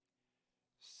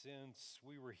Since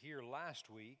we were here last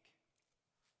week,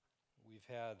 we've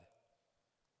had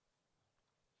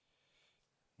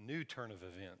a new turn of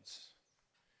events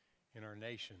in our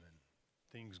nation and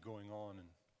things going on.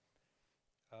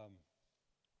 And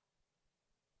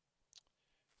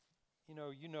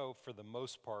you know, for the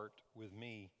most part with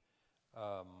me,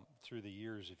 through the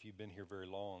years, if you've been here very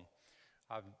long,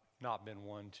 I've not been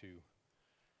one to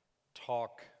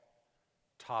talk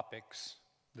topics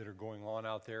that are going on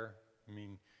out there. I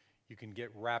mean, you can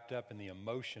get wrapped up in the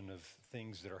emotion of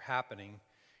things that are happening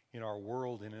in our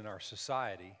world and in our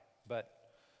society. But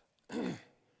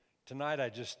tonight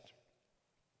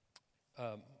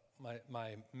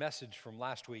my message from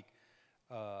last week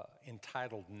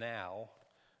entitled Now,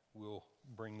 we'll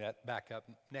bring that back up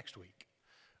next week.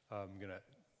 I'm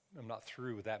not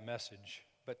through with that message.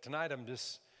 But tonight I'm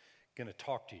just going to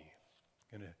talk to you.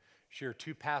 I'm going to share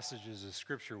two passages of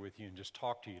Scripture with you and just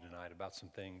talk to you tonight about some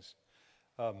things.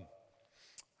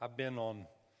 I've been on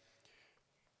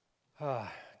a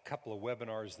couple of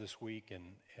webinars this week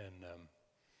and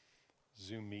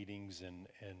Zoom meetings and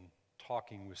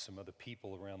talking with some other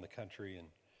people around the country, and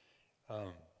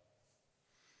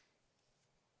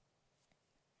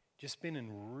just been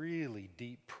in really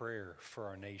deep prayer for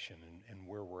our nation and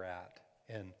where we're at.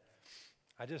 And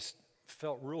I just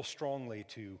felt real strongly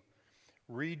to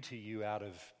read to you out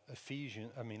of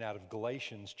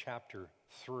Galatians chapter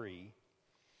 3,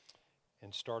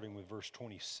 and starting with verse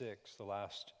 26, the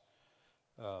last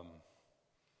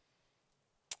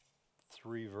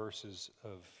three verses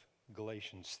of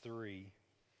Galatians 3.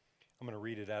 I'm going to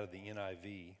read it out of the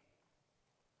NIV.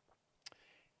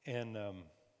 And then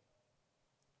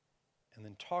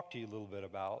talk to you a little bit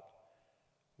about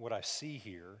what I see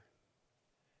here.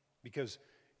 Because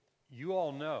you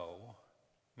all know,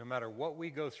 no matter what we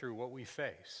go through, what we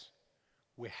face,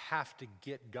 we have to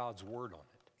get God's word on it.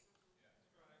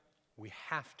 We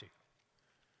have to.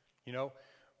 You know,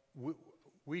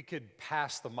 we could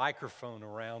pass the microphone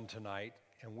around tonight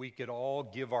and we could all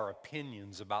give our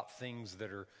opinions about things that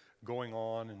are going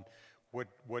on and what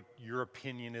your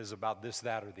opinion is about this,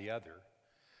 that, or the other.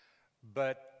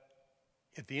 But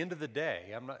at the end of the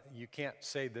day, you can't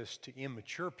say this to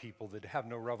immature people that have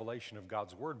no revelation of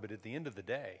God's word, but at the end of the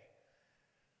day,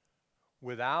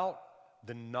 without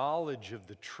the knowledge of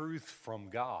the truth from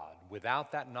God,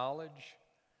 without that knowledge,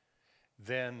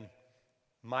 then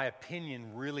my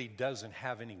opinion really doesn't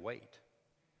have any weight.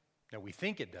 Now, we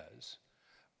think it does,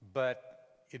 but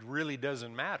it really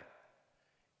doesn't matter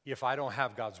if I don't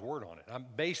have God's word on it. I'm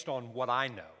based on what I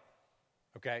know,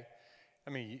 okay? I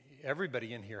mean,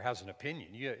 everybody in here has an opinion.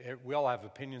 We all have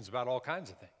opinions about all kinds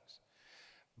of things.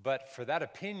 But for that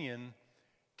opinion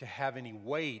to have any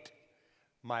weight,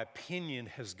 my opinion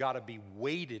has got to be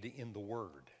weighted in the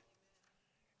word.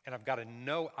 And I've got to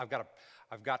know, I've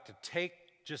got to take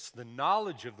just the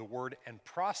knowledge of the word and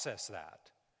process that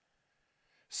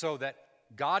so that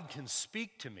God can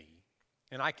speak to me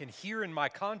and I can hear in my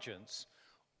conscience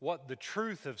what the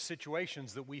truth of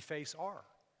situations that we face are.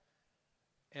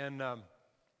 And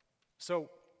so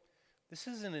this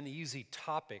isn't an easy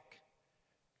topic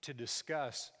to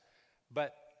discuss,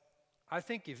 but I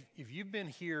think if you've been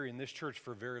here in this church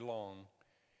for very long,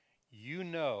 you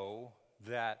know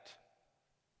that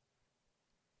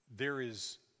there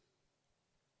is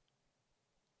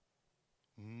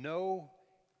no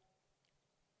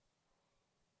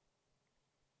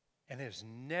and has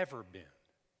never been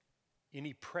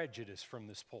any prejudice from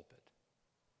this pulpit.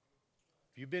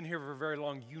 If you've been here for very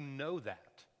long, you know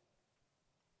that.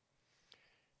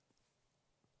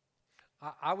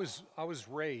 I was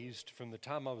raised, from the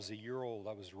time I was a year old,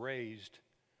 I was raised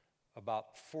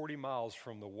about 40 miles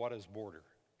from the Juarez border,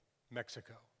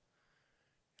 Mexico.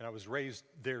 And I was raised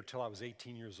there till I was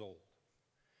 18 years old.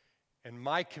 And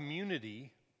my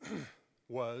community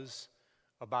was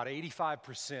about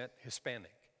 85%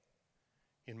 Hispanic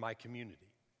in my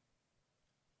community.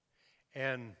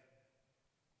 And,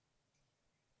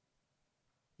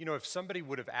 you know, if somebody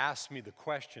would have asked me the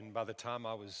question by the time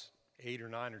I was 8 or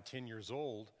 9 or 10 years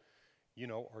old, you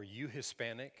know, are you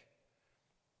Hispanic?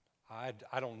 I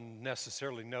don't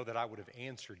necessarily know that I would have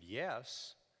answered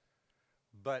yes,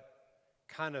 but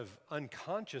kind of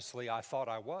unconsciously I thought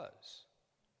I was,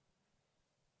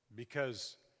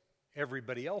 because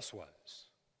everybody else was,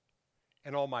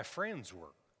 and all my friends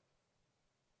were,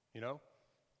 you know?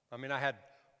 I mean, I had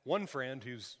one friend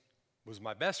who was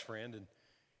my best friend, and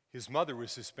his mother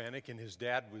was Hispanic and his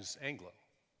dad was Anglo.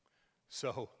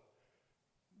 So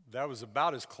that was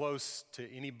about as close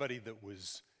to anybody that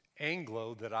was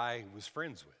Anglo that I was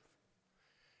friends with.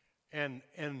 And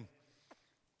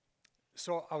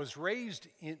so I was raised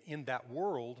in that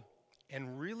world,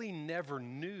 and really never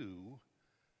knew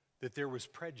that there was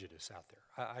prejudice out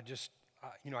there.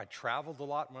 I traveled a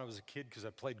lot when I was a kid because I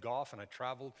played golf and I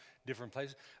traveled different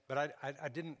places, but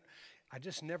I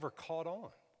just never caught on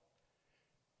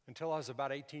until I was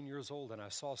about 18 years old and I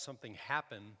saw something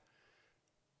happen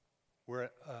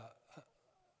where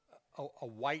a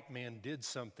white man did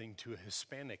something to a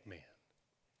Hispanic man.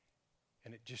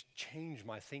 And it just changed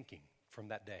my thinking from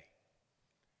that day.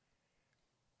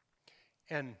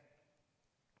 And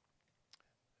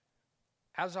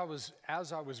as I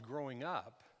was growing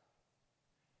up,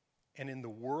 and in the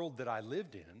world that I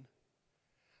lived in,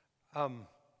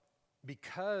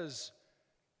 because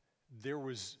there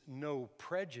was no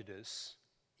prejudice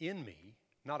in me,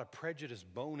 not a prejudice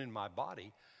bone in my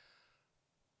body,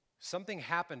 something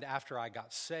happened after I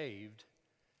got saved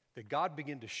that God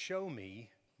began to show me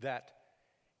that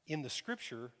in the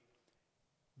Scripture,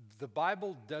 the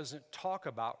Bible doesn't talk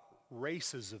about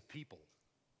races of people.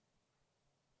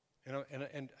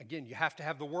 And again, you have to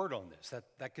have the word on this.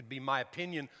 That could be my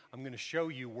opinion. I'm going to show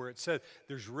you where it says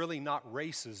there's really not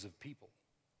races of people.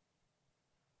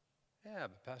 Yeah,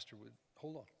 but Pastor,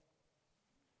 hold on.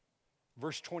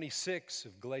 Verse 26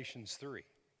 of Galatians 3.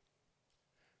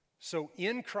 So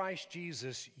in Christ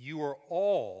Jesus, you are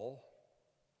all,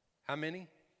 how many?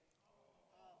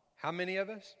 How many of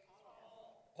us?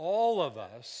 All of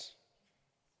us,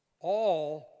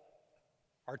 all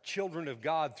are children of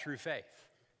God through faith.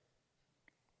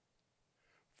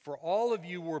 For all of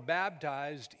you were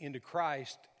baptized into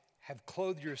Christ, have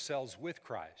clothed yourselves with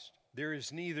Christ. There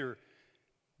is neither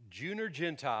Jew nor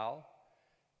Gentile,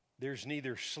 there's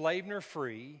neither slave nor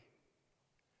free,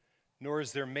 nor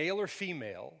is there male or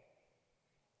female.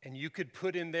 And you could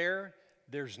put in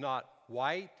there's not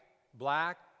white,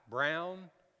 black, brown,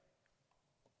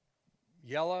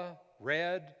 yellow,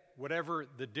 red, whatever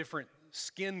the different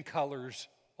skin colors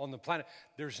on the planet.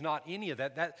 There's not any of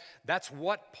that. That's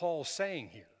what Paul's saying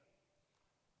here.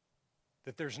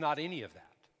 That there's not any of that.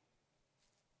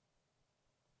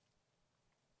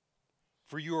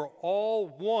 For you are all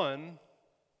one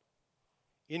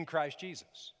in Christ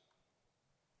Jesus.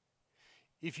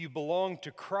 If you belong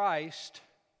to Christ,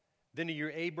 then you're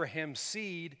Abraham's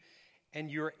seed and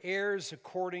you're heirs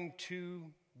according to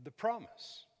the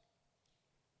promise.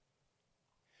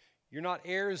 You're not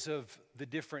heirs of the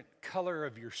different color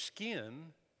of your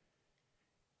skin.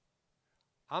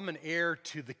 I'm an heir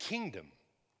to the kingdom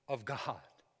of God.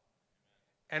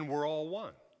 And we're all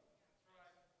one.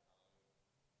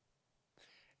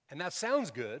 And that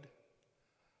sounds good,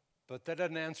 but that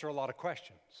doesn't answer a lot of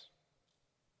questions.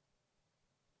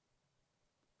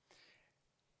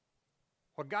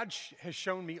 What God has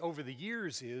shown me over the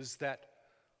years is that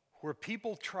where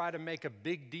people try to make a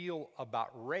big deal about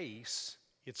race,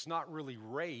 it's not really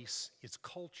race, it's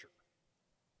culture.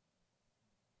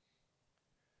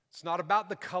 It's not about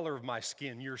the color of my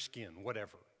skin, your skin,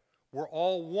 whatever. We're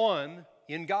all one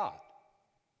in God.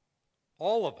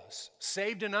 All of us,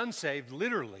 saved and unsaved,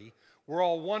 literally, we're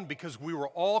all one because we were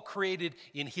all created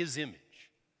in His image.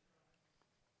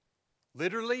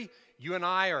 Literally, you and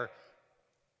I are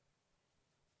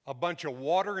a bunch of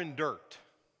water and dirt.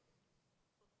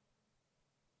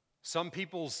 Some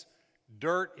people's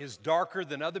dirt is darker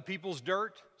than other people's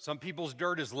dirt. Some people's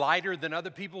dirt is lighter than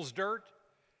other people's dirt.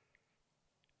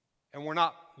 And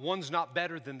one's not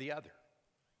better than the other.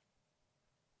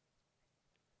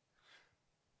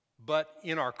 But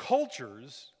in our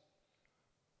cultures,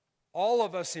 all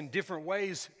of us in different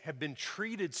ways have been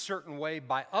treated certain way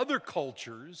by other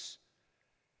cultures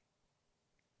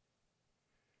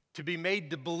to be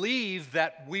made to believe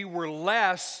that we were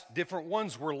less, different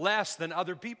ones were less than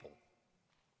other people.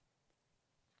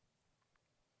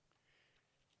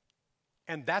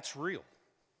 And that's real.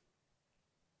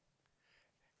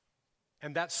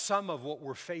 And that's some of what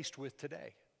we're faced with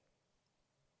today.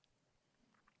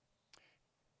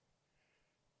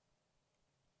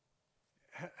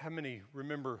 How many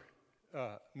remember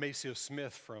Maceo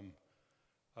Smith from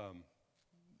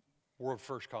World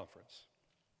First Conference?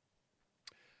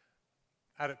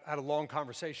 I had a long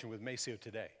conversation with Maceo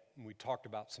today, and we talked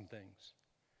about some things.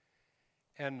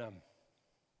 And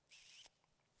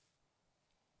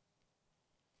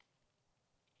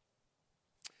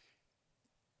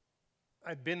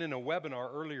I'd been in a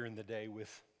webinar earlier in the day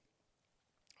with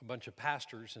a bunch of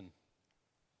pastors, and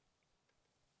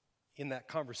in that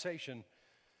conversation,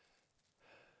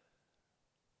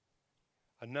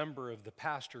 a number of the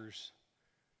pastors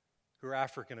who are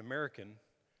African American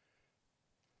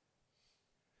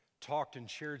talked and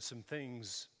shared some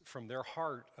things from their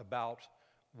heart about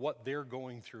what they're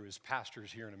going through as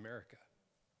pastors here in America.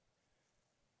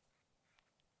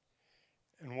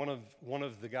 And one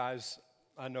of the guys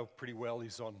I know pretty well,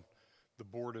 he's on the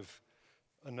board of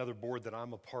another board that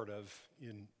I'm a part of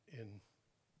in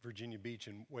Virginia Beach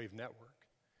and Wave Network.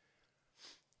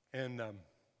 And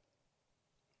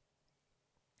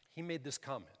he made this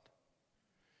comment.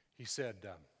 He said,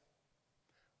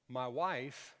 my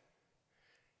wife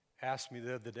asked me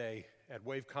the other day at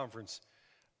Wave Conference,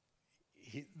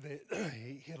 he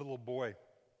had a little boy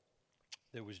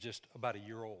that was just about a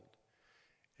year old.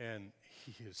 And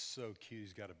he is so cute.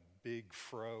 He's got a big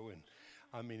fro and,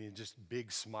 I mean, just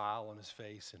big smile on his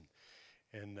face.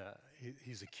 And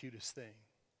he's the cutest thing.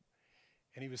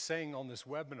 And he was saying on this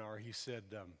webinar, he said,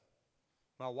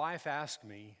 my wife asked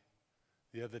me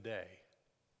the other day,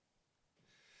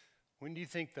 when do you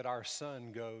think that our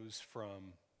son goes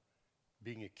from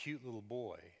being a cute little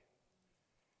boy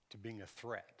to being a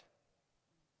threat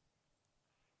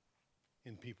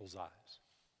in people's eyes?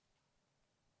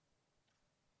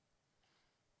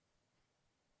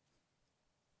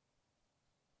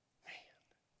 Man,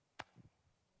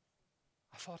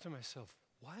 I thought to myself,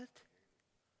 what?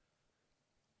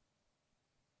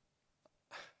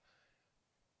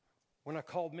 When I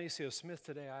called Maceo Smith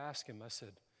today, I asked him, I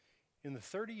said, in the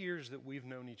 30 years that we've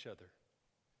known each other,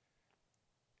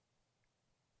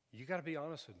 you got to be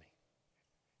honest with me.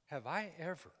 Have I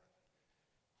ever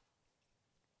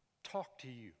talked to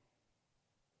you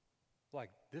like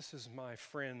this is my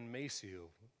friend Maceo,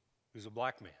 who's a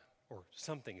black man, or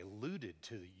something alluded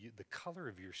to the color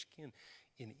of your skin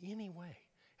in any way?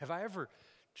 Have I ever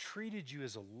treated you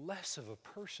as a less of a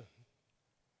person?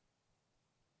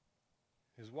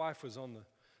 His wife was on the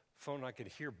phone. I could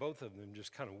hear both of them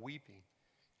just kind of weeping.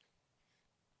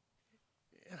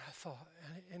 And I thought,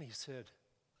 and he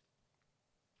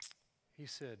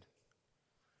said,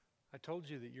 I told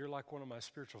you that you're like one of my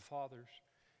spiritual fathers,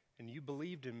 and you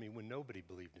believed in me when nobody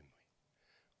believed in me.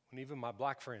 When even my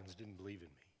black friends didn't believe in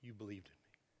me, you believed in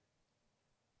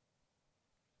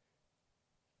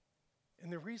me.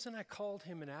 And the reason I called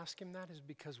him and asked him that is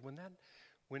because when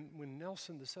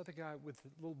Nelson, this other guy with the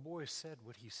little boy, said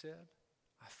what he said,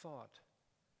 I thought,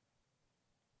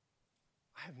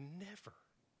 I have never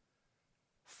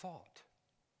thought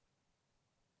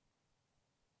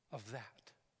of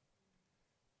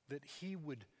that he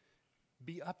would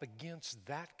be up against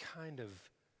that kind of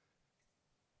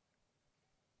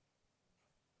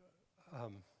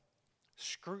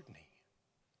scrutiny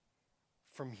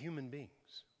from human beings.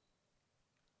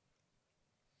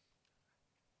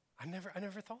 I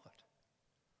never thought.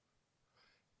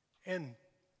 And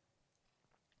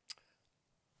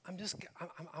I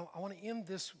want to end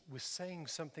this with saying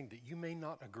something that you may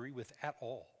not agree with at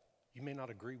all. You may not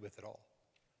agree with at all.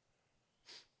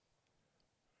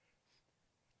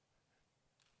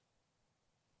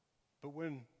 But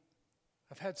when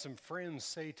I've had some friends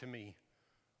say to me,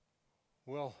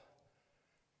 well,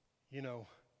 you know,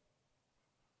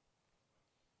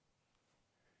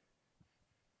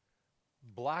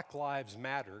 Black Lives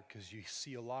Matter, because you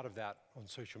see a lot of that on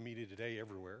social media today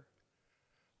everywhere.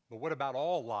 But what about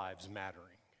all lives mattering?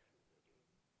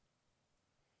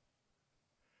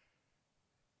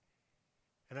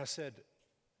 And I said,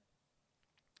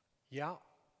 yeah,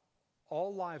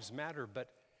 all lives matter, but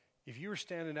if you were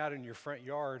standing out in your front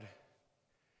yard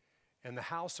and the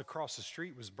house across the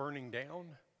street was burning down,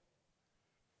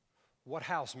 what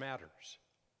house matters?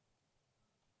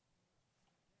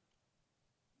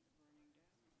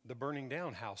 The burning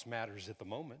down house matters at the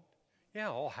moment.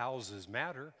 Yeah, all houses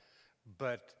matter,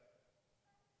 but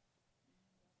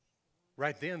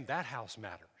right then, that house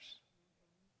matters.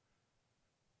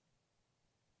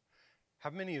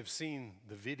 How many have seen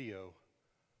the video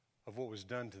of what was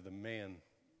done to the man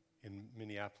in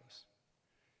Minneapolis?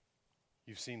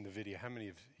 You've seen the video.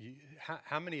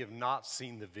 How many have not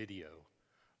seen the video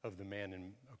of the man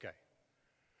in, okay.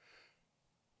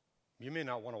 You may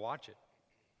not want to watch it,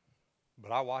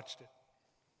 but I watched it.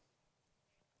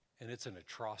 And it's an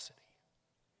atrocity.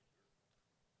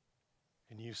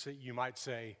 And you might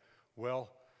say, well,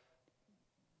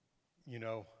 you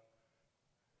know,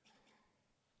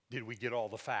 did we get all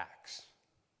the facts?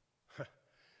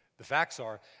 The facts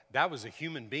are, that was a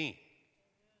human being.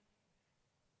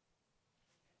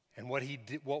 And what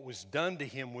was done to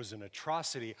him was an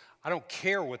atrocity. I don't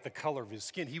care what the color of his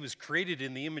skin. He was created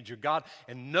in the image of God,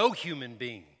 and no human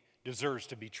being deserves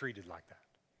to be treated like that.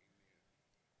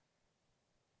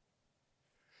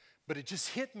 But it just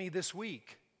hit me this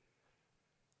week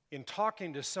in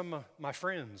talking to some of my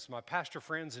friends, my pastor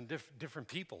friends and different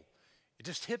people. It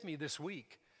just hit me this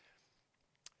week.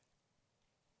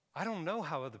 I don't know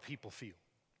how other people feel.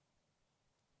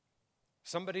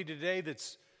 Somebody today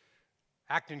that's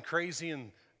acting crazy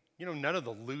and, none of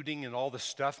the looting and all the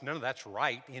stuff, none of that's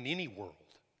right in any world,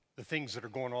 the things that are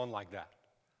going on like that.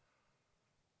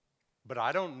 But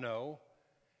I don't know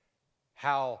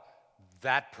how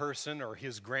that person or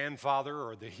his grandfather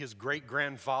or his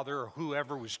great-grandfather or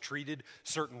whoever was treated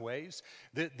certain ways.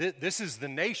 This is the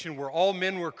nation where all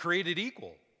men were created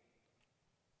equal.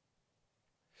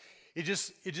 It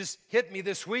just hit me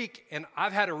this week, and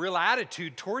I've had a real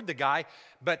attitude toward the guy,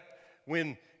 but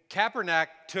when Kaepernick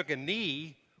took a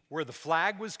knee where the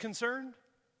flag was concerned,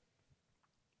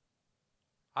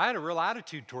 I had a real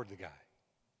attitude toward the guy.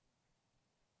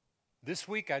 This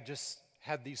week I just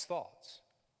had these thoughts.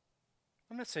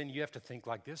 I'm not saying you have to think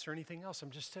like this or anything else.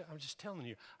 I'm just telling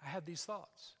you, I had these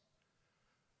thoughts.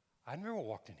 I never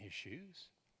walked in his shoes.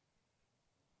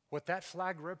 What that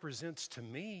flag represents to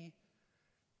me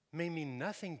may mean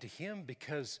nothing to him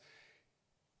because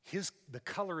the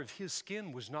color of his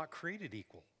skin was not created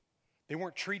equal. They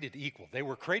weren't treated equal. They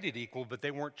were created equal, but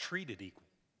they weren't treated equal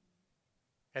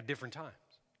at different times.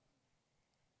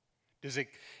 Does it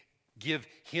give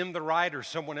him the right or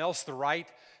someone else the right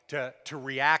to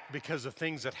react because of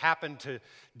things that happened to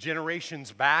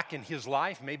generations back in his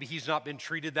life? Maybe he's not been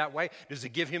treated that way. Does it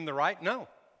give him the right? No.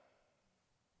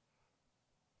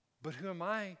 But who am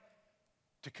I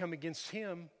to come against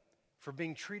him for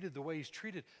being treated the way he's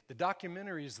treated? The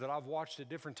documentaries that I've watched at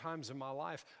different times in my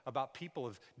life about people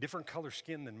of different color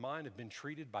skin than mine have been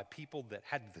treated by people that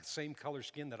had the same color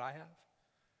skin that I have.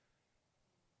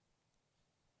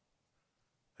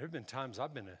 There have been times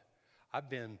I've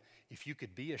been, if you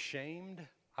could be ashamed,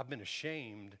 I've been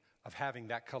ashamed of having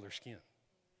that color skin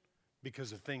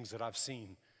because of things that I've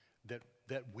seen that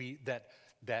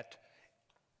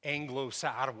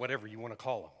Anglo-South, or whatever you want to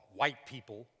call them, white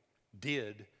people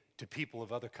did to people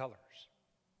of other colors.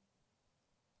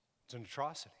 It's an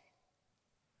atrocity.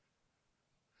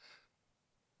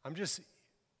 I'm just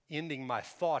ending my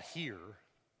thought here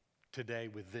today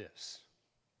with this.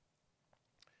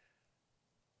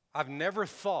 I've never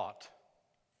thought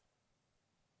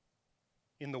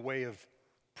in the way of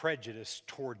prejudice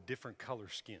toward different color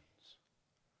skins.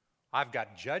 I've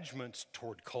got judgments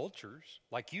toward cultures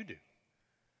like you do.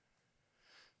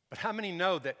 But how many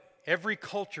know that every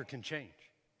culture can change?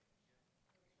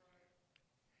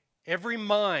 Every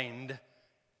mind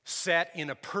set in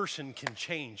a person can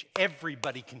change.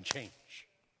 Everybody can change.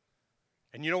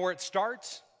 And you know where it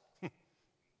starts?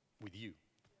 With you,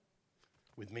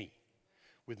 with me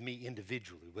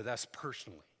individually, with us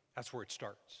personally. That's where it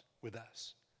starts, with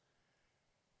us.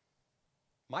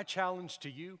 My challenge to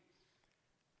you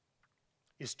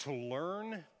is to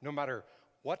learn, no matter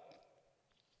what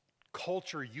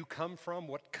culture you come from,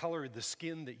 what color of the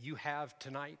skin that you have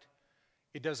tonight,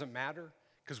 it doesn't matter,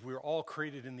 because we're all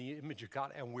created in the image of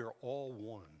God and we're all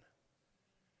one.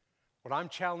 What I'm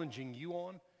challenging you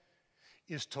on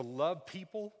is to love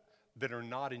people that are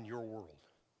not in your world.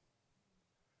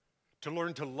 To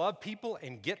learn to love people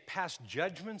and get past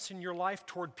judgments in your life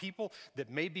toward people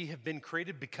that maybe have been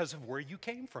created because of where you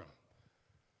came from.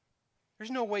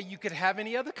 There's no way you could have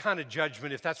any other kind of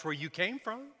judgment if that's where you came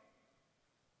from.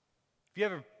 If you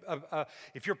have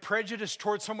if you're prejudiced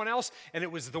toward someone else and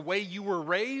it was the way you were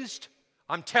raised,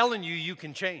 I'm telling you, you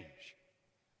can change.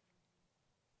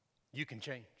 You can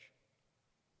change.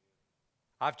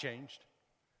 I've changed.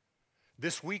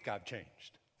 This week I've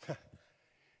changed.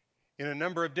 In a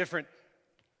number of different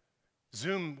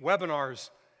Zoom webinars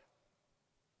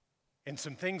and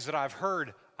some things that I've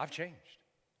heard, I've changed.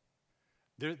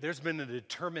 There's been a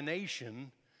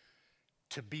determination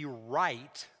to be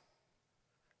right,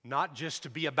 not just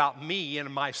to be about me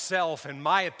and myself and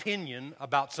my opinion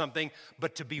about something,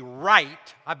 but to be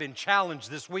right. I've been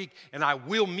challenged this week, and I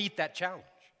will meet that challenge.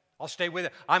 I'll stay with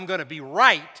it. I'm going to be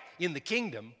right in the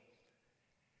kingdom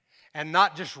and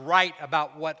not just right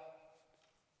about what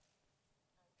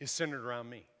is centered around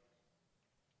me.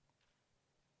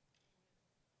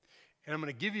 And I'm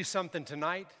going to give you something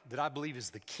tonight that I believe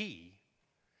is the key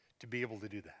to be able to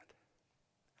do that.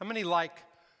 How many like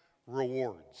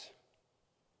rewards?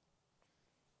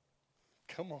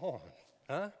 Come on,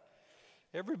 huh?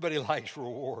 Everybody likes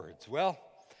rewards. Well,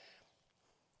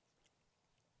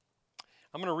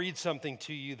 I'm going to read something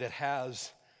to you that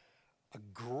has a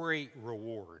great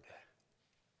reward.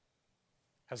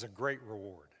 Has a great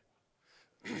reward.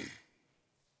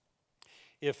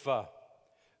 If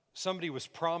somebody was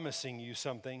promising you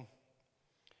something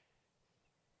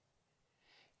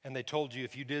and they told you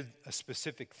if you did a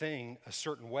specific thing a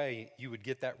certain way, you would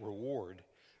get that reward,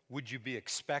 would you be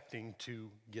expecting to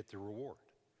get the reward?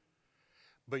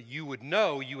 But you would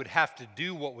know you would have to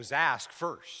do what was asked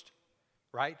first,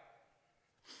 right?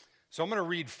 So I'm going to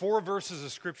read 4 verses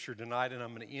of Scripture tonight, and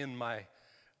I'm going to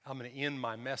end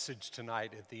my message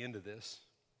tonight at the end of this.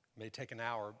 It may take an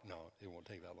hour. No, it won't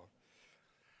take that long.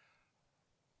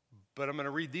 But I'm going to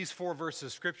read these 4 verses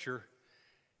of Scripture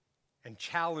and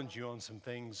challenge you on some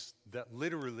things that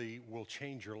literally will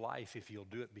change your life if you'll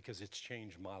do it, because it's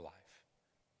changed my life.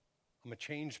 I'm a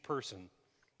changed person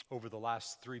over the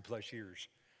last 3+ years.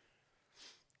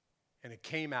 And it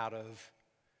came out of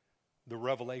the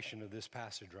revelation of this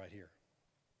passage right here.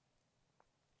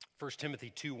 1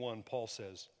 Timothy 2:1, Paul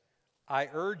says, I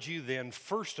urge you then,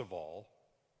 first of all,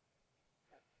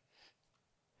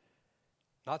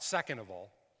 not second of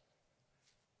all,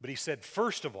 but he said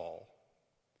first of all,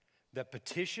 that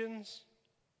petitions,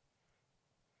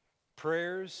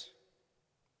 prayers,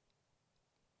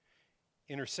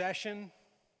 intercession,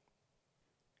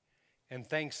 and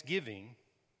thanksgiving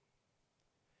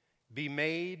be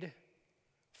made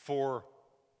for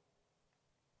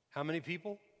how many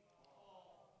people?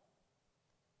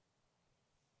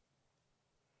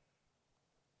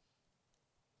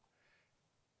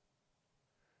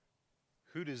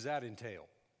 Who does that entail?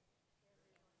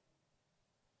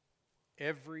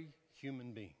 Every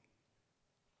human being.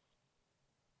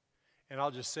 And I'll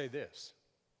just say this,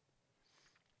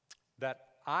 that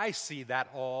I see that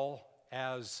all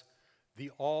as the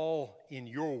all in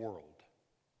your world.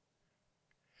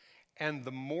 And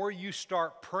the more you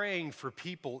start praying for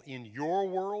people in your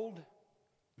world,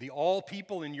 the all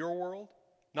people in your world,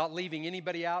 not leaving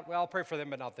anybody out, well, I'll pray for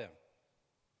them, but not them.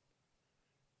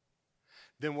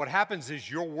 Then what happens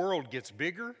is your world gets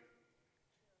bigger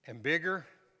and bigger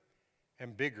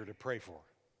and bigger to pray for.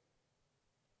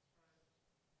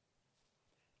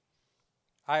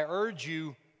 I urge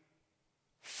you,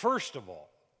 first of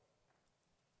all,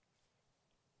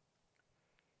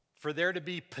 for there to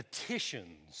be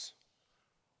petitions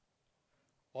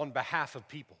on behalf of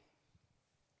people.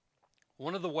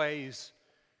 One of the ways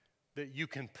that you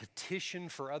can petition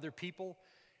for other people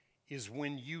is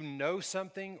when you know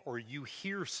something or you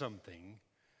hear something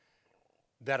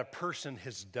that a person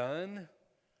has done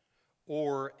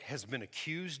or has been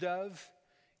accused of,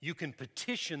 you can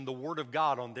petition the Word of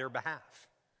God on their behalf.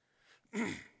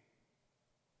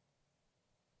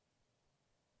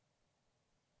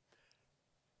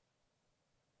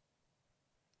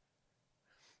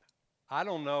 I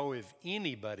don't know if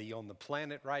anybody on the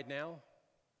planet right now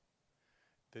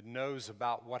that knows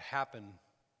about what happened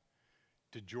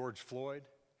to George Floyd.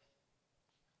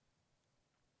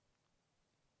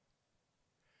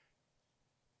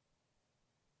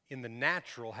 In the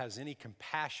natural, has any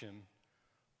compassion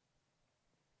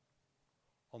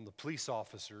on the police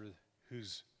officer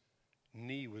whose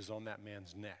knee was on that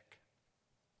man's neck.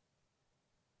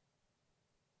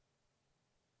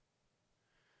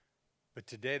 But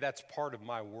today, that's part of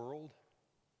my world,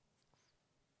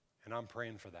 and I'm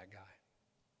praying for that guy.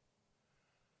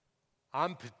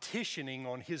 I'm petitioning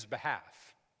on his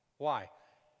behalf. Why?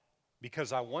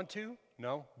 Because I want to?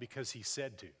 No, because he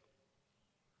said to.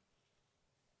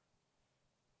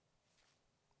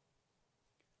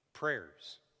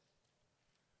 Prayers.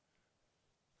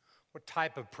 What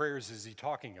type of prayers is he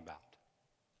talking about?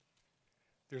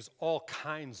 There's all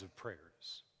kinds of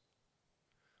prayers.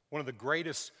 One of the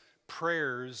greatest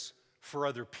prayers for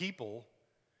other people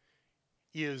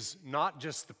is not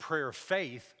just the prayer of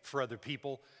faith for other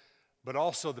people, but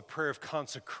also the prayer of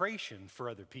consecration for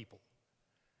other people.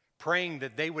 Praying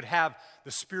that they would have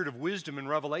the spirit of wisdom and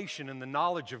revelation and the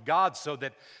knowledge of God so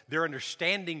that their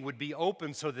understanding would be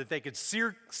open so that they could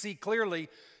see clearly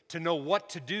to know what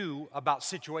to do about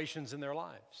situations in their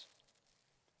lives.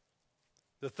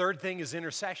 The third thing is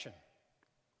intercession.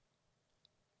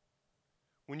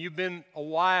 When you've been a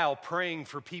while praying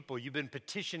for people, you've been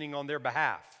petitioning on their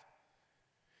behalf.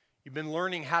 You've been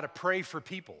learning how to pray for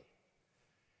people.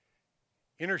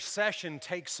 Intercession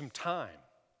takes some time.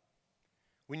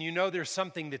 When you know there's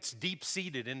something that's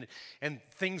deep-seated and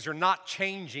things are not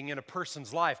changing in a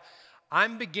person's life,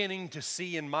 I'm beginning to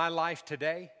see in my life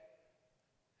today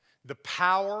the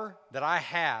power that I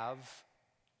have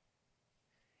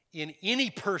in any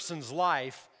person's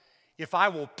life if I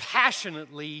will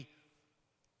passionately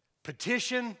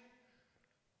petition,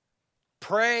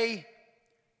 pray,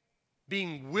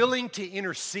 being willing to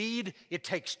intercede. It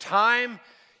takes time.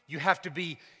 You have to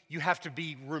be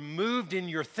removed in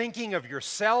your thinking of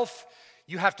yourself.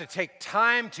 You have to take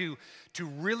time to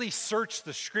really search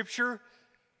the Scripture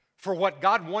for what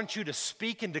God wants you to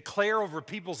speak and declare over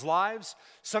people's lives.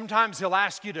 Sometimes He'll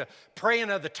ask you to pray in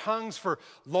other tongues for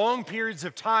long periods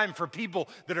of time for people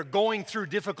that are going through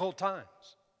difficult times.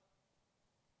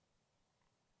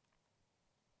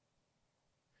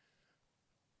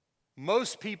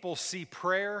 most people see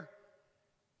prayer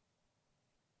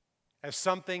as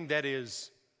something that is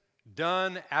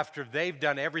done after they've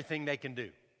done everything they can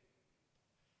do.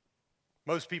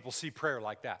 Most people see prayer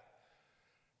like that.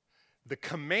 The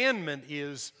commandment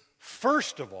is,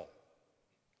 first of all,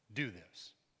 do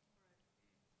this.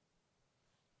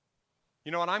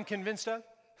 You know what I'm convinced of?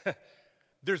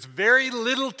 There's very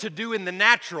little to do in the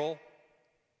natural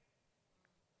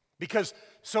because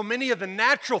so many of the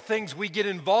natural things we get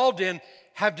involved in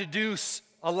have to do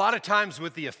a lot of times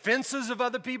with the offenses of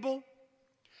other people,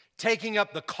 taking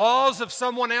up the cause of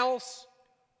someone else,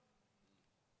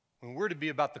 when we're to be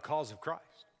about the cause of Christ.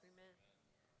 Amen.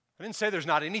 I didn't say there's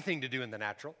not anything to do in the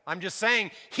natural. I'm just saying,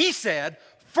 he said,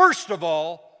 first of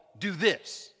all, do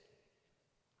this.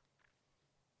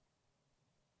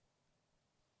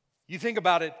 You think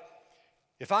about it,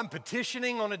 if I'm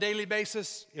petitioning on a daily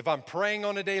basis, if I'm praying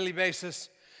on a daily basis,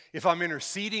 if I'm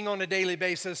interceding on a daily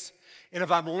basis, and if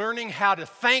I'm learning how to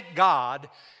thank God,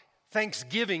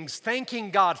 thanking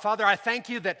God. Father, I thank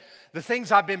you that the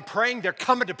things I've been praying, they're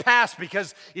coming to pass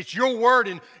because it's your word,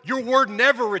 and your word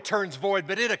never returns void,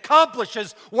 but it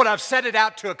accomplishes what I've set it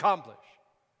out to accomplish.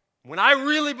 When I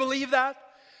really believe that,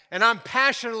 and I'm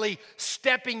passionately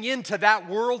stepping into that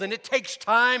world, and it takes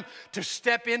time to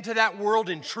step into that world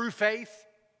in true faith.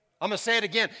 I'm going to say it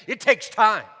again. It takes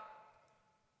time.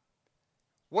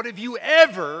 What have you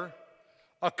ever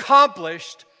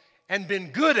accomplished and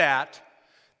been good at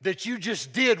that you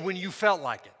just did when you felt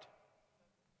like it?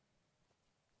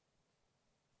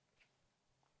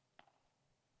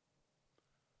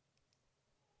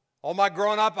 All my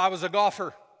growing up, I was a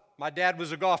golfer. My dad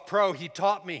was a golf pro. He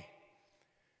taught me.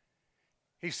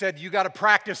 He said, you got to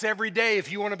practice every day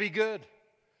if you want to be good.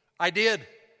 I did.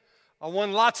 I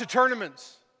won lots of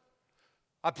tournaments.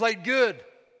 I played good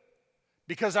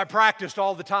because I practiced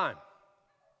all the time.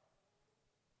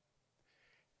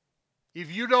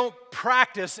 If you don't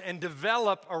practice and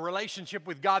develop a relationship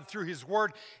with God through His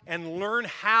Word and learn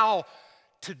how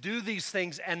to do these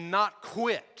things and not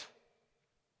quit,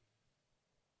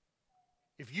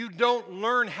 if you don't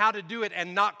learn how to do it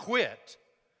and not quit,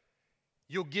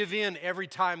 you'll give in every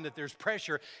time that there's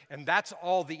pressure, and that's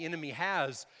all the enemy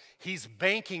has. He's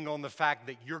banking on the fact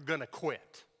that you're going to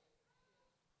quit.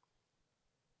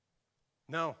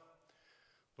 No.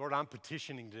 Lord, I'm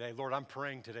petitioning today. Lord, I'm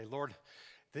praying today. Lord,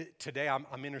 today I'm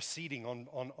interceding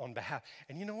on behalf.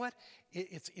 And you know what?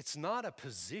 It's not a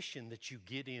position that you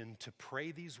get in to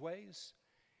pray these ways.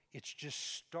 It's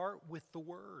just start with the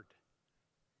Word.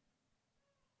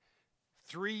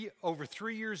 Over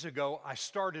 3 years ago, I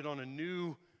started on a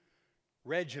new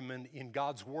regimen in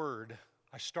God's Word.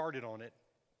 I started on it.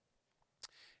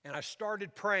 And I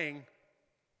started praying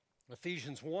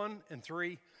Ephesians 1 and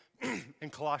 3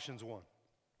 and Colossians 1.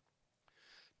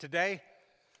 Today,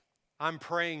 I'm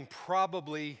praying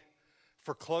probably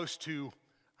for close to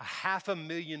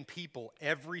 500,000 people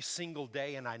every single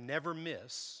day, and I never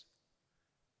miss.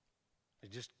 You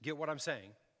just get what I'm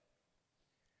saying?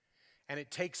 And it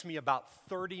takes me about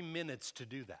 30 minutes to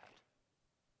do that.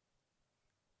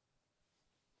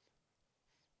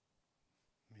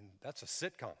 I mean, that's a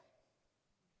sitcom.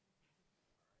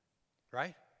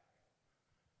 Right?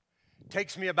 It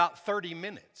takes me about 30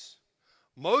 minutes.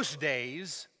 Most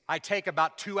days, I take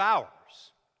about 2 hours.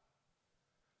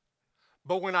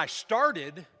 But when I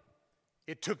started,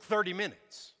 it took 30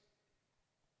 minutes.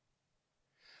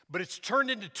 But it's turned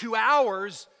into 2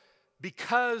 hours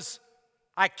because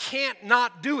I can't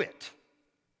not do it.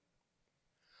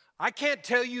 I can't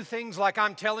tell you things like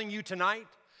I'm telling you tonight.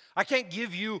 I can't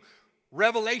give you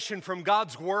revelation from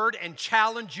God's Word and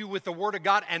challenge you with the Word of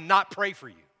God and not pray for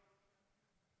you.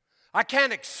 I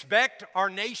can't expect our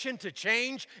nation to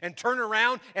change and turn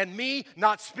around and me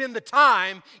not spend the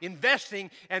time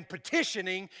investing and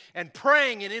petitioning and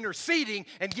praying and interceding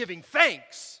and giving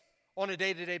thanks on a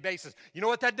day-to-day basis. You know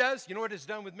what that does? You know what it's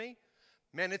done with me?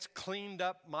 Man, it's cleaned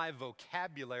up my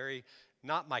vocabulary,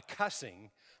 not my cussing,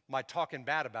 my talking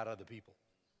bad about other people.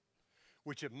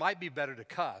 Which it might be better to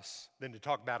cuss than to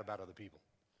talk bad about other people.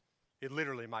 It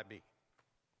literally might be.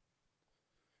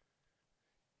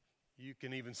 You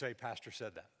can even say, Pastor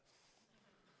said that.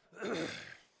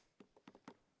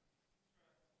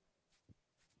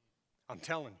 I'm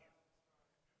telling you.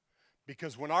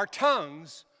 Because when our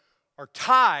tongues are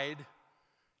tied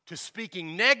to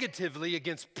speaking negatively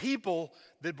against people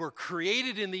that were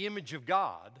created in the image of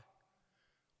God,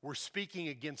 we're speaking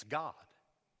against God.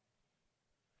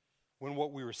 When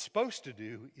what we were supposed to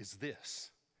do is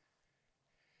this.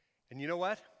 And you know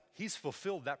what? He's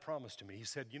fulfilled that promise to me. He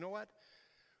said, you know what?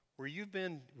 Where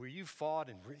you've fought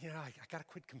and, I got to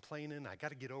quit complaining. I got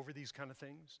to get over these kind of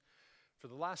things. for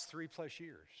the last 3+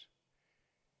 years,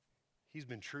 he's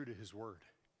been true to his word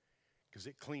because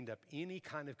it cleaned up any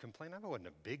kind of complaint. I wasn't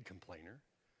a big complainer,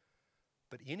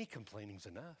 but any complaining's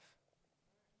enough.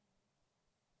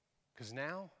 Because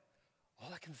now,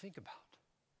 all I can think about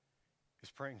is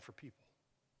praying for people.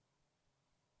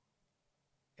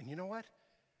 And you know what?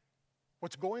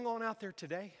 What's going on out there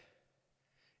today,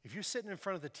 if you're sitting in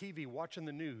front of the TV watching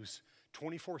the news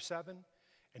 24/7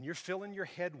 and you're filling your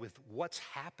head with what's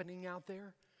happening out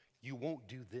there, you won't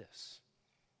do this.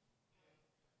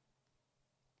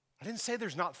 I didn't say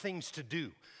there's not things to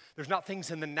do. There's not things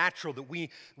in the natural that we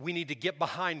need to get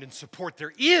behind and support.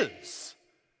 There is.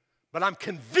 But I'm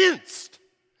convinced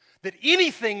that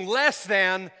anything less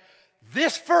than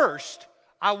this first,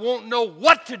 I won't know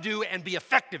what to do and be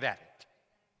effective at it.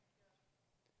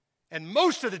 And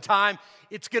most of the time,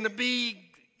 it's going to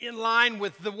be in line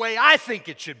with the way I think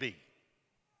it should be.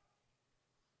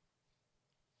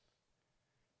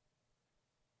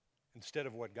 Instead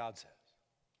of what God says.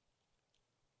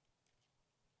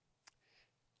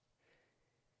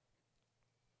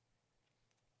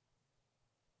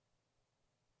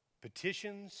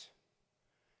 Petitions,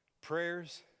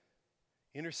 prayers,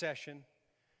 intercession,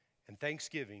 and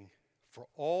thanksgiving for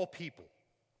all people,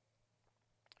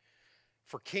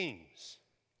 for kings,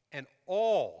 and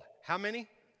all, how many?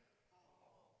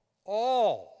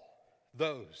 All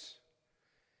those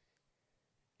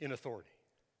in authority.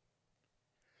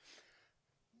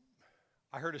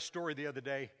 I heard a story the other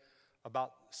day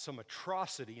about some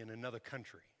atrocity in another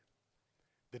country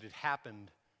that had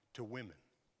happened to women.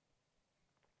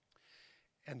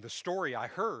 And the story I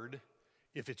heard,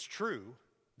 if it's true,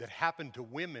 that happened to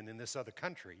women in this other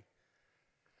country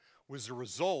was a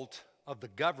result of the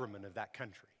government of that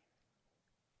country.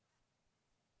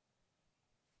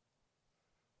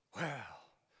 Well,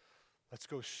 let's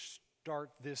go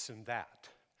start this and that.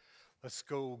 Let's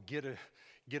go get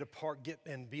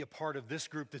and be a part of this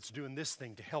group that's doing this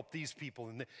thing to help these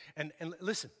people. And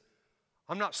listen,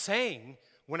 I'm not saying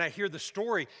when I hear the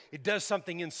story, it does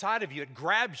something inside of you. It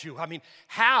grabs you. I mean,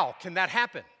 how can that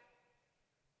happen?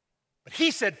 But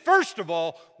he said, first of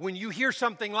all, when you hear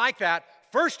something like that,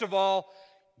 first of all,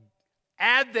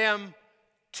 add them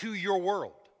to your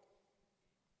world.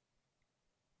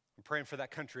 I'm praying for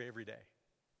that country every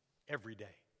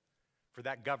day, for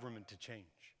that government to change.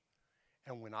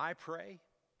 And when I pray,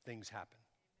 things happen.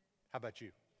 How about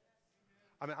you?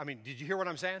 I mean, did you hear what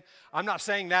I'm saying? I'm not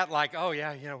saying that like, oh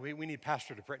yeah, we need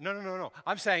pastor to pray. No.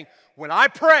 I'm saying when I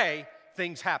pray,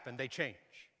 things happen, they change.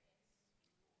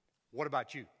 What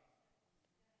about you?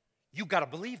 You got to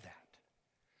believe that.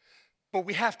 But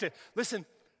we have to, listen,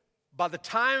 by the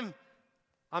time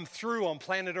I'm through on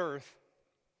planet Earth,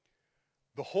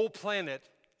 the whole planet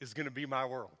is going to be my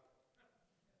world.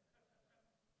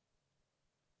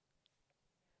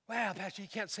 Well, Pastor, you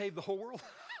can't save the whole world.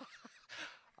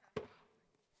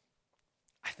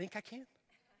 I think I can.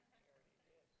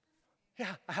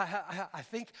 Yeah, I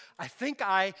think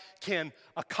I can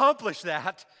accomplish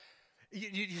that.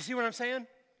 You see what I'm saying?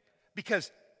 Because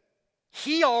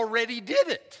he already did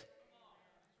it.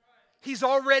 He's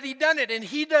already done it, and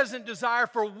he doesn't desire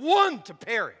for one to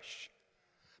perish,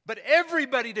 but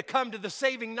everybody to come to the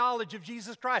saving knowledge of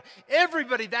Jesus Christ.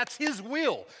 Everybody, that's his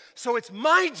will. So it's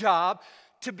my job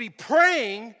to be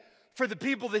praying for the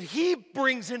people that he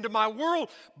brings into my world,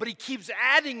 but he keeps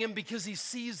adding them because he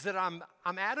sees that I'm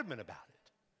adamant about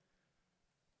it.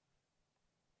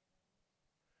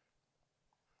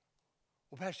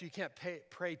 Well, Pastor, you can't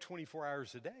pray 24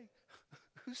 hours a day.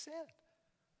 Who said?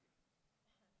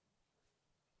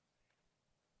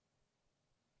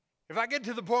 If I get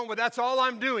to the point where that's all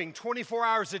I'm doing 24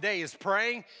 hours a day is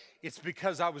praying, it's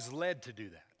because I was led to do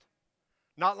that.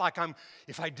 Not like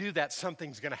if I do that,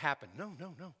 something's going to happen. No.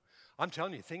 I'm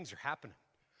telling you, things are happening.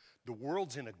 The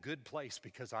world's in a good place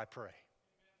because I pray.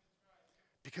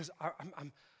 Because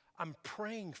I'm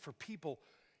praying for people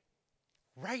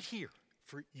right here,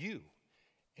 for you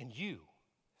and you.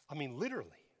 I mean, literally.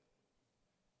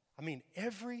 I mean,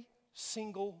 every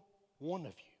single one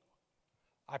of you,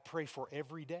 I pray for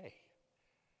every day.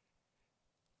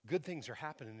 Good things are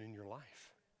happening in your life.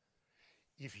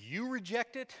 If you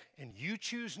reject it and you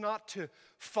choose not to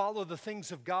follow the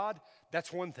things of God,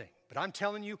 that's one thing. But I'm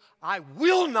telling you, I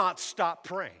will not stop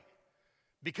praying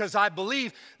because I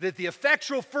believe that the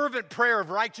effectual, fervent prayer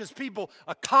of righteous people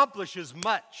accomplishes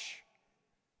much.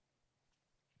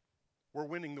 We're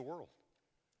winning the world.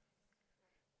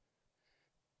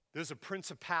 There's a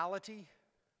principality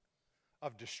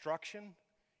of destruction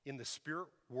in the spirit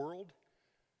world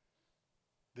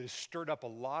that has stirred up a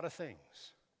lot of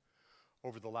things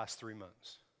over the last 3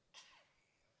 months.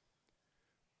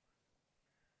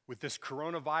 with this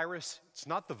coronavirus, it's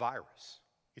not the virus,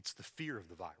 it's the fear of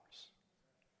the virus.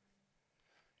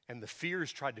 And the fear has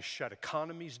tried to shut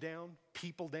economies down,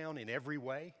 people down in every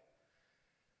way.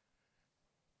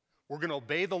 We're going to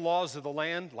obey the laws of the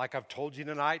land, like I've told you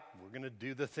tonight. We're going to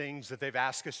do the things that they've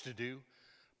asked us to do.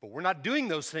 But we're not doing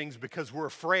those things because we're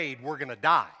afraid we're going to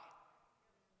die.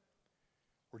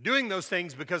 We're doing those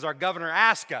things because our governor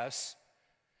asked us,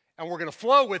 and we're going to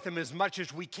flow with him as much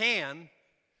as we can,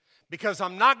 because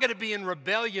I'm not going to be in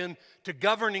rebellion to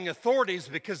governing authorities,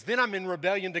 because then I'm in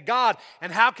rebellion to God.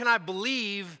 And how can I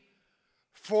believe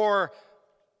for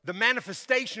the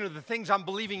manifestation of the things I'm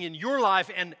believing in your life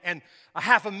and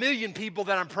 500,000 people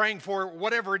that I'm praying for,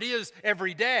 whatever it is,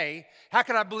 every day? How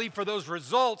can I believe for those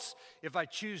results if I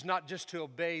choose not just to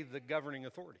obey the governing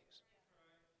authorities?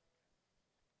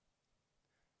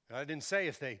 And I didn't say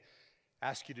if they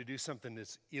ask you to do something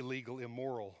that's illegal,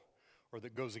 immoral, or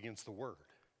that goes against the word.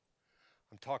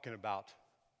 I'm talking about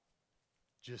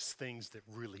just things that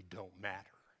really don't matter.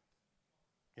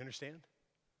 You understand?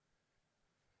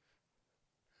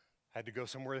 I had to go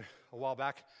somewhere a while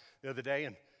back the other day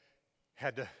and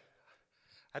had to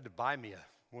buy me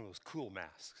one of those cool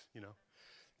masks, you know,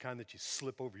 kind that you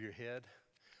slip over your head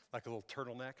like a little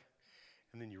turtleneck,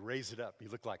 and then you raise it up. You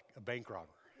look like a bank robber.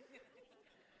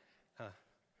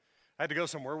 I had to go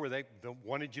somewhere where they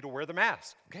wanted you to wear the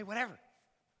mask. Okay, whatever.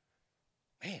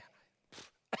 Man,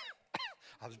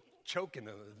 I was choking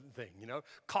the thing, you know,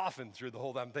 coughing through the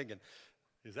whole time. I'm thinking,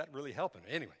 is that really helping?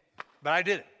 Anyway, but I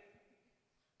did it.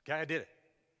 Okay, I did it.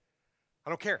 I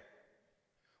don't care.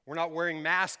 We're not wearing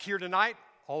masks here tonight.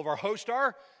 All of our hosts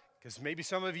are, because maybe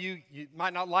some of you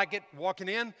might not like it walking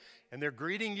in, and they're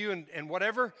greeting you and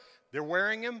whatever. They're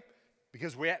wearing them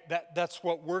because that's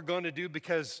what we're going to do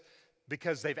because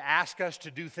they've asked us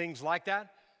to do things like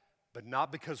that, but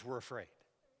not because we're afraid.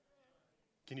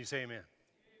 Can you say amen?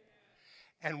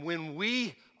 And when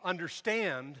we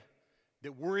understand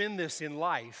that we're in this in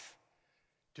life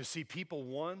to see people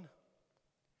won,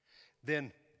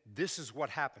 then this is what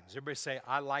happens. Everybody say,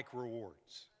 I like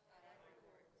rewards.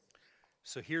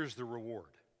 So here's the reward.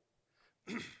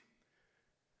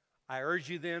 I urge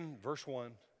you then, verse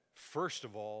 1, first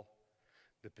of all,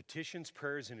 the petitions,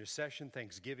 prayers, intercession,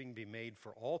 thanksgiving be made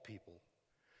for all people,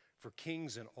 for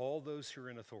kings and all those who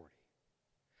are in authority,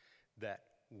 that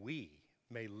we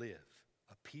may live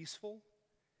a peaceful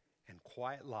and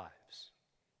quiet lives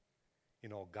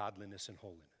in all godliness and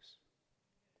holiness.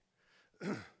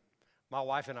 My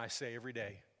wife and I say every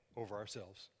day over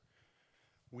ourselves,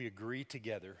 we agree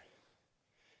together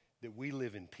that we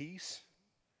live in peace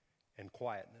and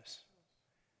quietness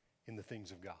in the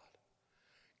things of God.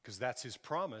 Because that's his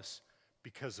promise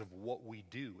because of what we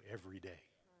do every day.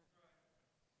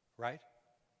 Right?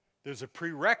 There's a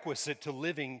prerequisite to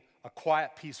living a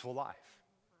quiet, peaceful life.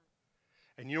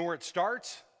 And you know where it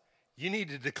starts? You need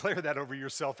to declare that over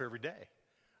yourself every day.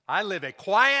 I live a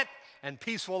quiet and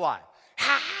peaceful life.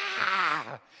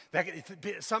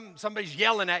 Somebody's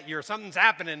yelling at you, or something's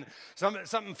happening,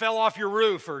 something fell off your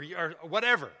roof, or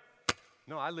whatever.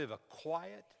 No, I live a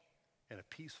quiet and a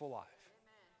peaceful life.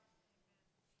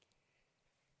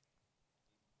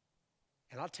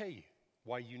 And I'll tell you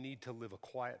why you need to live a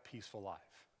quiet, peaceful life,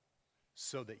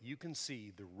 so that you can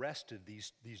see the rest of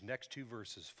these next two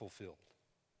verses fulfilled.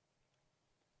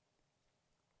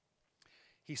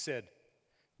 He said,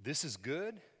 this is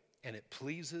good and it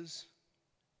pleases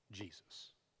Jesus.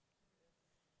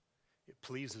 It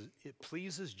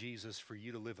pleases Jesus for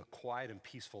you to live a quiet and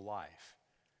peaceful life.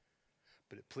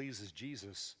 But it pleases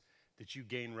Jesus that you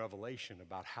gain revelation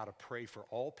about how to pray for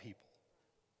all people,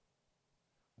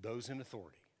 those in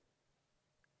authority,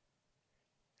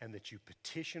 and that you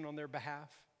petition on their behalf,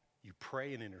 you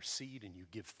pray and intercede, and you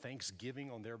give thanksgiving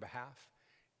on their behalf.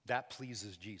 That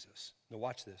pleases Jesus. Now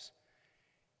watch this.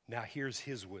 Now here's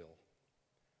his will.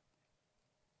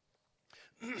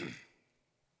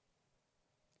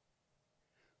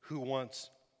 Who wants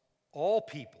all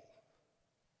people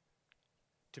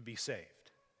to be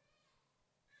saved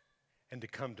and to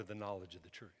come to the knowledge of the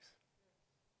truth.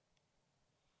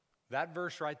 That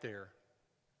verse right there,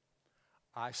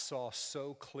 I saw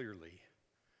so clearly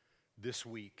this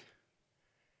week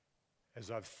as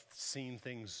I've seen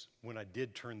things when I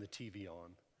did turn the TV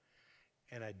on,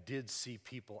 and I did see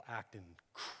people acting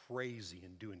crazy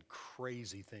and doing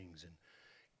crazy things and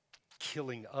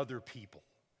killing other people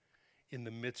in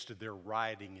the midst of their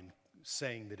rioting and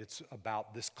saying that it's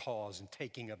about this cause and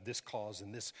taking up this cause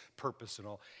and this purpose and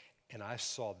all. And I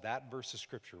saw that verse of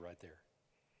scripture right there.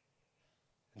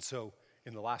 And so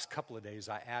in the last couple of days,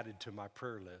 I added to my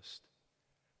prayer list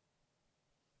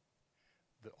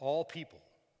that all people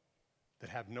that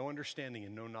have no understanding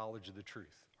and no knowledge of the truth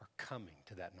are coming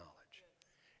to that knowledge.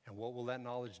 And what will that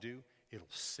knowledge do? It'll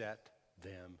set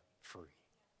them free.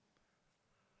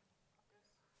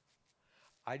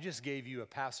 I just gave you a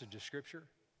passage of Scripture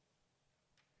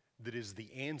that is the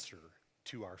answer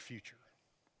to our future.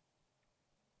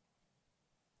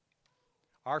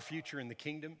 Our future in the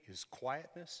kingdom is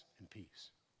quietness and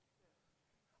peace.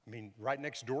 I mean, right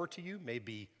next door to you may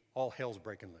be all hell's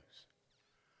breaking loose.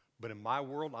 But in my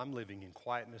world, I'm living in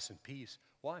quietness and peace.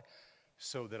 Why?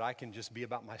 So that I can just be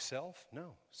about myself?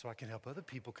 No. So I can help other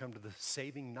people come to the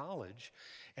saving knowledge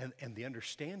and the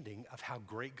understanding of how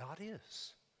great God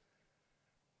is.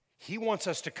 He wants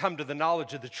us to come to the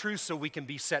knowledge of the truth so we can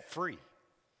be set free.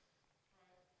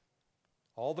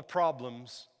 All the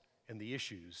problems and the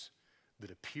issues that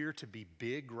appear to be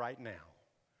big right now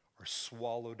are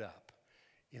swallowed up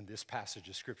in this passage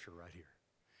of Scripture right here.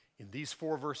 In these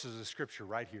 4 verses of Scripture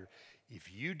right here,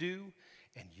 if you do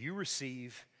and you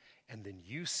receive and then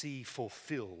you see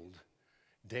fulfilled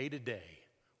day to day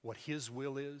what His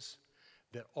will is,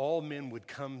 that all men would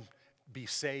come, be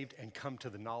saved and come to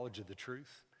the knowledge of the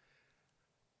truth,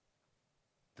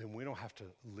 then we don't have to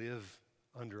live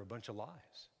under a bunch of lies,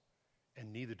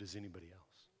 and neither does anybody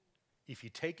else. If you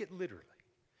take it literally,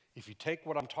 if you take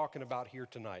what I'm talking about here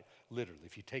tonight literally,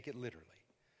 if you take it literally,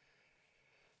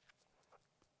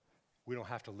 we don't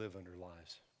have to live under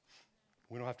lies.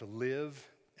 We don't have to live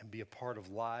and be a part of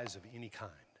lies of any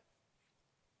kind.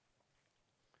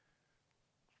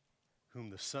 Whom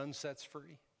the Son sets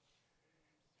free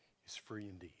is free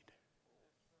indeed.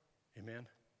 Amen?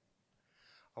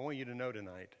 I want you to know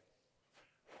tonight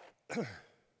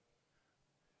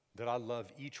that I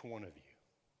love each one of you.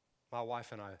 My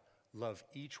wife and I love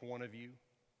each one of you,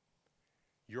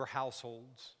 your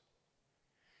households,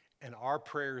 and our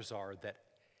prayers are that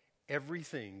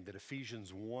everything that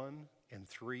Ephesians 1 and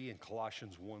 3 and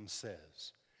Colossians 1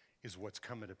 says is what's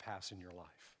coming to pass in your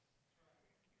life.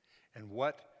 And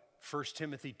what 1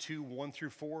 Timothy 2, 1 through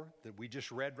 4 that we just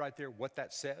read right there, what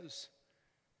that says,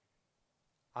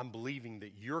 I'm believing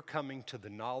that you're coming to the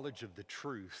knowledge of the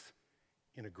truth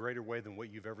in a greater way than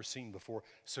what you've ever seen before,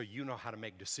 so you know how to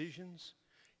make decisions,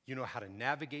 you know how to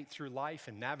navigate through life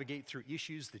and navigate through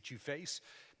issues that you face,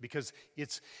 because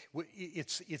it's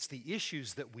the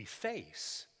issues that we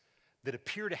face that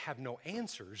appear to have no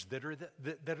answers that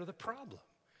are the problem.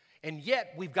 And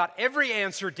yet we've got every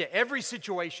answer to every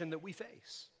situation that we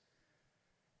face.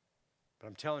 But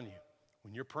I'm telling you,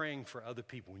 when you're praying for other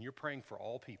people, when you're praying for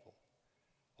all people,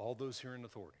 all those who are in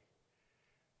authority,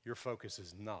 your focus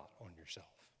is not on yourself.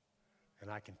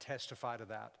 And I can testify to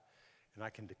that, and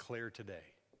I can declare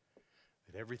today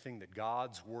that everything that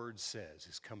God's word says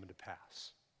is coming to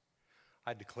pass.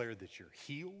 I declare that you're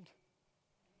healed,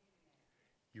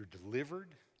 you're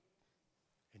delivered,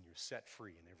 and you're set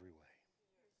free in every way.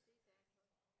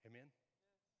 Amen.